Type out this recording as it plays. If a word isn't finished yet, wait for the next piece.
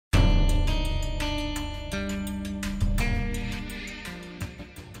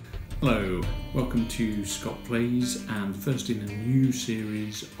Hello, welcome to Scott Plays, and first in a new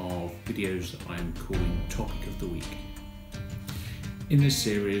series of videos that I am calling Topic of the Week. In this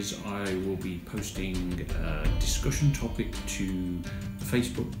series I will be posting a discussion topic to the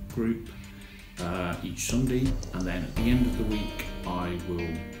Facebook group each Sunday, and then at the end of the week I will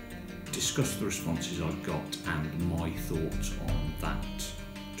discuss the responses I've got and my thoughts on that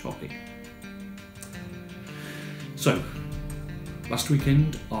topic. So, last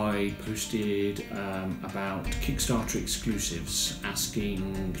weekend I posted about Kickstarter exclusives,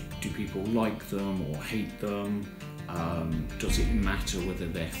 asking do people like them or hate them, does it matter whether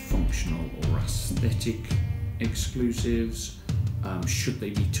they're functional or aesthetic exclusives, should they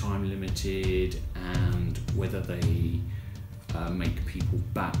be time limited, and whether they make people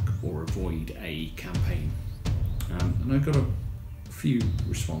back or avoid a campaign. And I got a few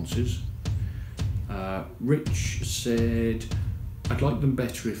responses. Rich said, I'd like them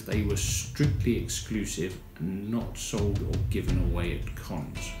better if they were strictly exclusive and not sold or given away at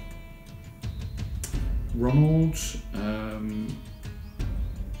cons. Ronald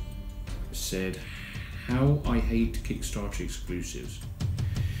said, how I hate Kickstarter exclusives.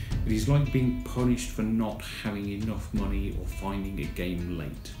 It is like being punished for not having enough money or finding a game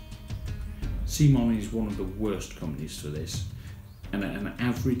late. CMON is one of the worst companies for this, and at an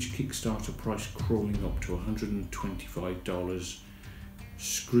average Kickstarter price crawling up to $125,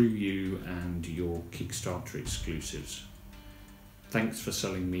 screw you and your Kickstarter exclusives. Thanks for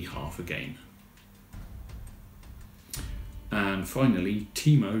selling me half a game. And finally,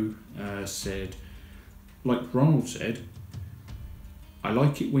 Timo said, like Ronald said, I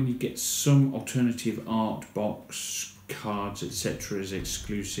like it when you get some alternative art box, cards, etc. as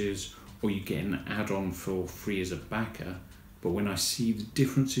exclusives, or you get an add-on for free as a backer, but when I see the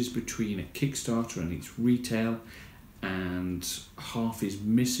differences between a Kickstarter and its retail and half is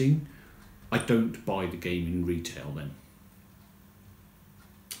missing, I don't buy the game in retail then.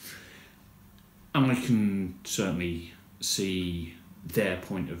 And I can certainly see their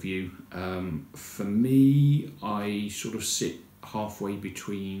point of view. For me, I sort of sit halfway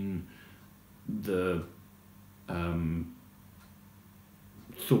between the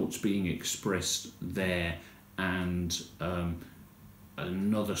thoughts being expressed there and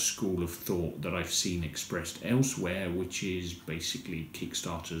another school of thought that I've seen expressed elsewhere, which is basically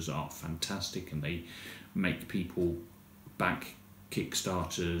Kickstarters are fantastic and they make people back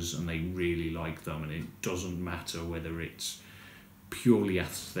Kickstarters and they really like them, and it doesn't matter whether it's purely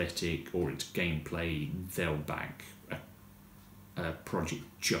aesthetic or it's gameplay, they'll back a project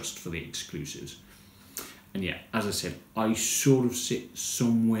just for the exclusives. And yeah, as I said, I sort of sit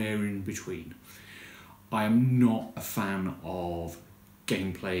somewhere in between. I am not a fan of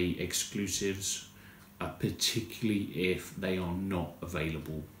gameplay exclusives, particularly if they are not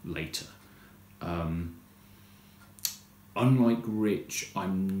available later. Unlike Rich,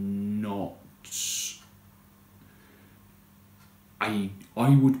 I'm not... I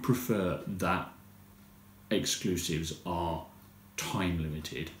would prefer that exclusives are time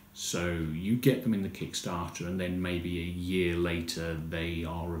limited. So you get them in the Kickstarter and then maybe a year later they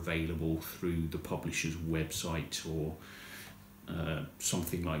are available through the publisher's website or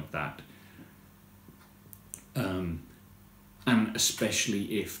something like that. And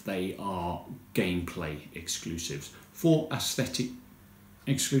especially if they are gameplay exclusives. For aesthetic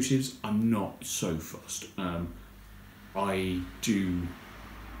exclusives, I'm not so fussed. I do,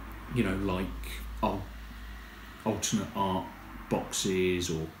 like alternate art boxes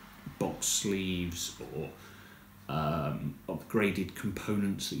or box sleeves or upgraded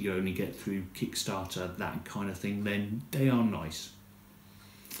components that you only get through Kickstarter, that kind of thing, then they are nice.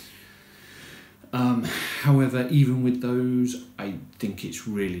 However, even with those, I think it's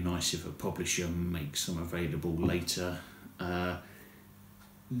really nice if a publisher makes them available later.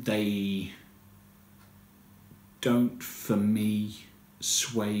 They don't, for me,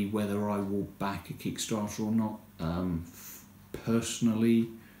 sway whether I will back a Kickstarter or not. Personally,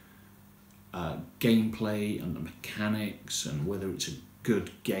 gameplay and the mechanics and whether it's a good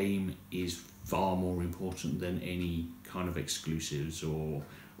game is far more important than any kind of exclusives or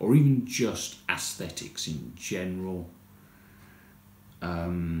even just aesthetics in general.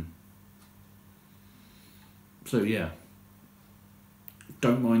 So yeah,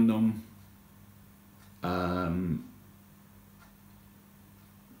 don't mind them.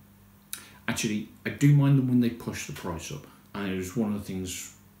 Actually, I do mind them when they push the price up. And it was one of the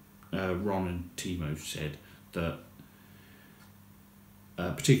things Ron and Timo said, that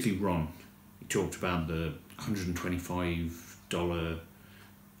particularly Ron, he talked about the $125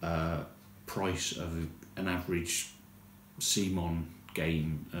 price of an average CMON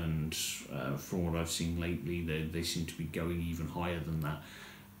game, and from what I've seen lately, they seem to be going even higher than that.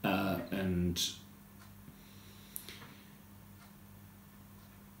 And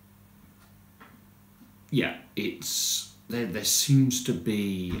yeah, it's there seems to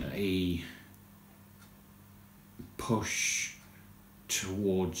be a push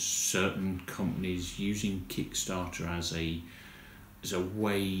towards certain companies using Kickstarter as a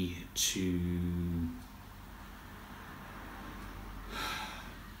way to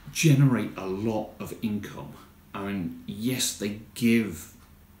generate a lot of income. I mean, yes, they give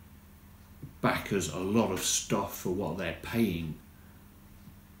backers a lot of stuff for what they're paying,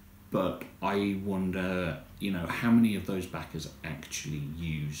 but I wonder, how many of those backers actually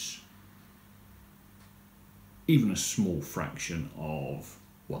use even a small fraction of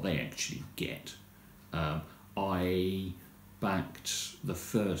what they actually get. I backed the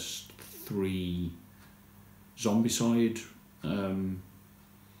first 3 Zombicide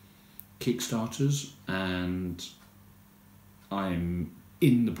Kickstarters, and I'm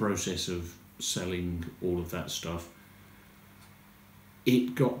in the process of selling all of that stuff.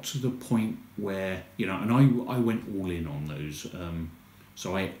 It got to the point where, and I went all in on those.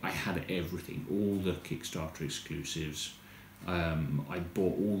 So I had everything, all the Kickstarter exclusives. I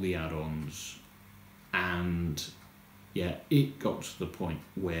bought all the add-ons, and yeah, it got to the point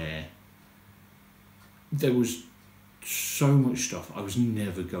where there was so much stuff I was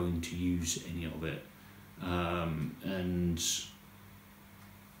never going to use any of it, and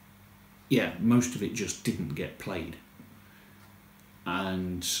yeah, most of it just didn't get played,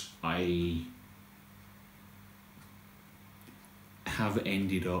 and I have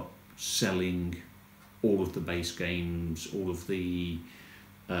ended up selling all of the base games, all of the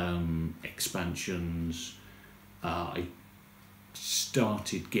expansions. I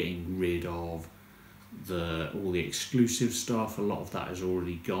started getting rid of all the exclusive stuff. A lot of that is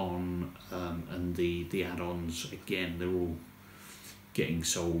already gone, and the add-ons, again, they're all getting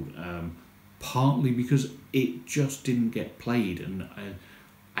sold, partly because it just didn't get played, and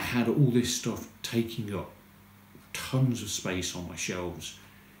I had all this stuff taking up tons of space on my shelves.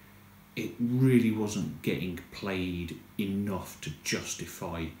 It really wasn't getting played enough to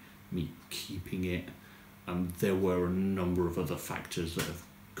justify me keeping it. There were a number of other factors that have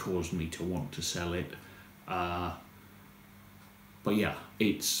caused me to want to sell it. But yeah,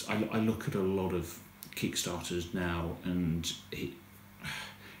 I look at a lot of Kickstarters now, and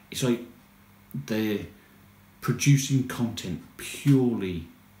it's like they're producing content purely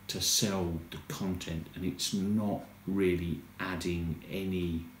to sell the content, and it's not really adding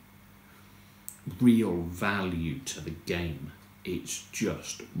any real value to the game. It's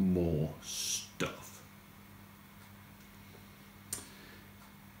just more stuff.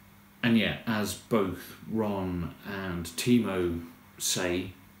 And yeah, as both Ron and Timo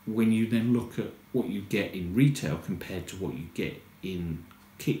say, when you then look at what you get in retail compared to what you get in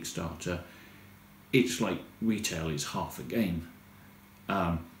Kickstarter, it's like retail is half a game.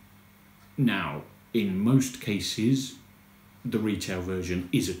 Now, in most cases, the retail version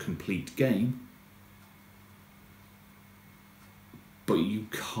is a complete game, but you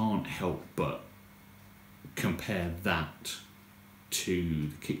can't help but compare that to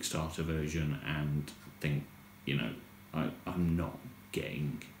the Kickstarter version and think, I'm not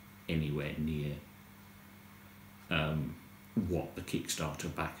getting anywhere near what the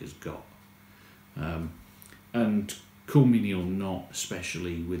Kickstarter backers got. And call me or not,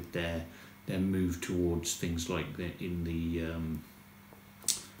 especially with their move towards things like in the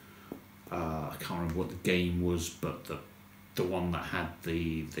I can't remember what the game was, but the one that had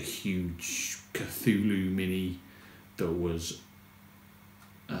the huge Cthulhu mini that was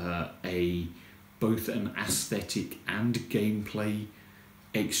both an aesthetic and gameplay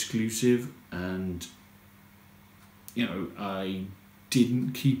exclusive, and I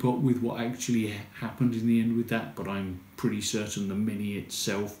didn't keep up with what actually happened in the end with that, but I'm pretty certain the mini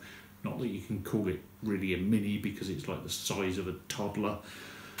itself, not that you can call it really a mini because it's like the size of a toddler,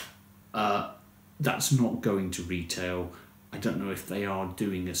 that's not going to retail. I don't know if they are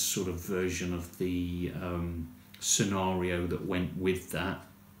doing a sort of version of the scenario that went with that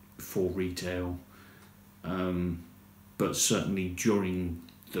for retail, but certainly during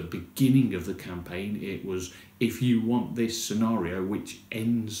the beginning of the campaign it was, if you want this scenario which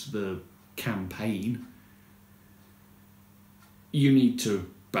ends the campaign, you need to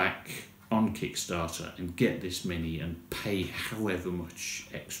back on Kickstarter and get this mini and pay however much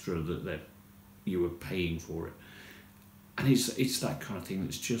extra that you were paying for it. And it's that kind of thing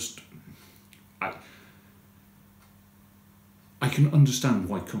that's just, I can understand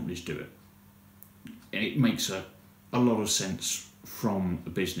why companies do it. It makes a lot of sense from a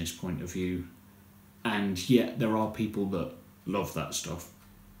business point of view, and yet there are people that love that stuff.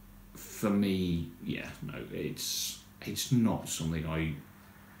 For me, yeah, no, it's not something I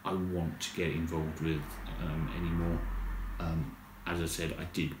want to get involved with anymore. As I said, I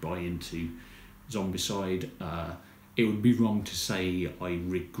did buy into Zombicide. It would be wrong to say I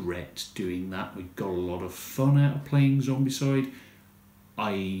regret doing that. We got a lot of fun out of playing Zombicide.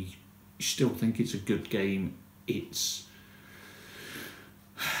 I still think it's a good game. It's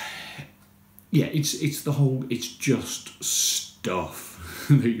just stuff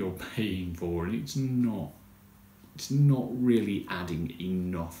that you're paying for, and it's not really adding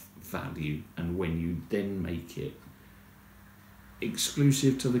enough value. And when you then make it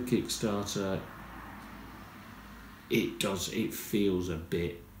exclusive to the Kickstarter, it feels a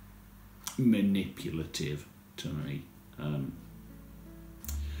bit manipulative to me.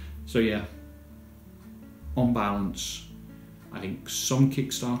 So yeah, on balance, I think some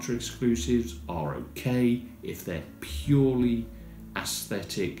Kickstarter exclusives are okay. If they're purely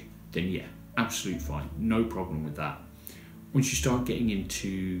aesthetic, then yeah, absolutely fine, no problem with that. Once you start getting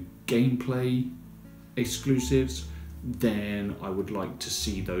into gameplay exclusives, then I would like to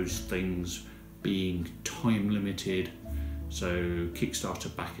see those things being time limited, so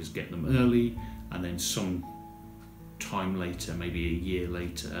Kickstarter backers get them early, and then some time later, maybe a year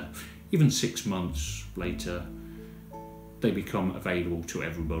later, even 6 months later, they become available to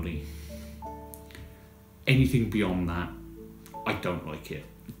everybody. Anything beyond that, I don't like it.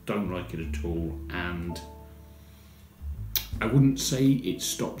 Don't like it at all, and I wouldn't say it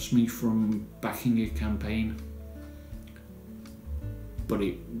stops me from backing a campaign, but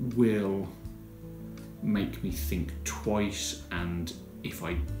it will make me think twice, and if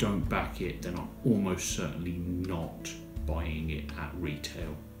I don't back it, then I'm almost certainly not buying it at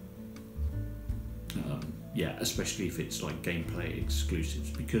retail. Yeah, especially if it's like gameplay exclusives,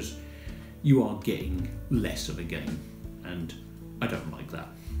 because you are getting less of a game, and I don't like that.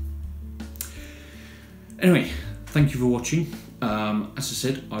 Anyway, thank you for watching. As I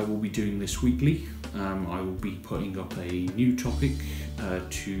said, I will be doing this weekly. I will be putting up a new topic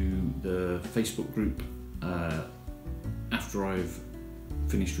to the Facebook group after I've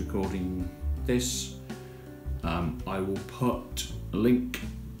finished recording this. I will put a link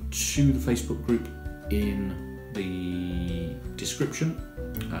to the Facebook group in the description,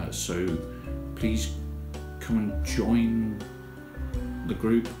 so please come and join the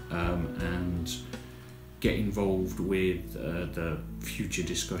group and get involved with the future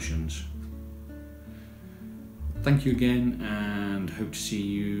discussions. Thank you again, and hope to see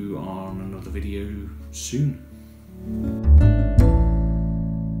you on another video soon.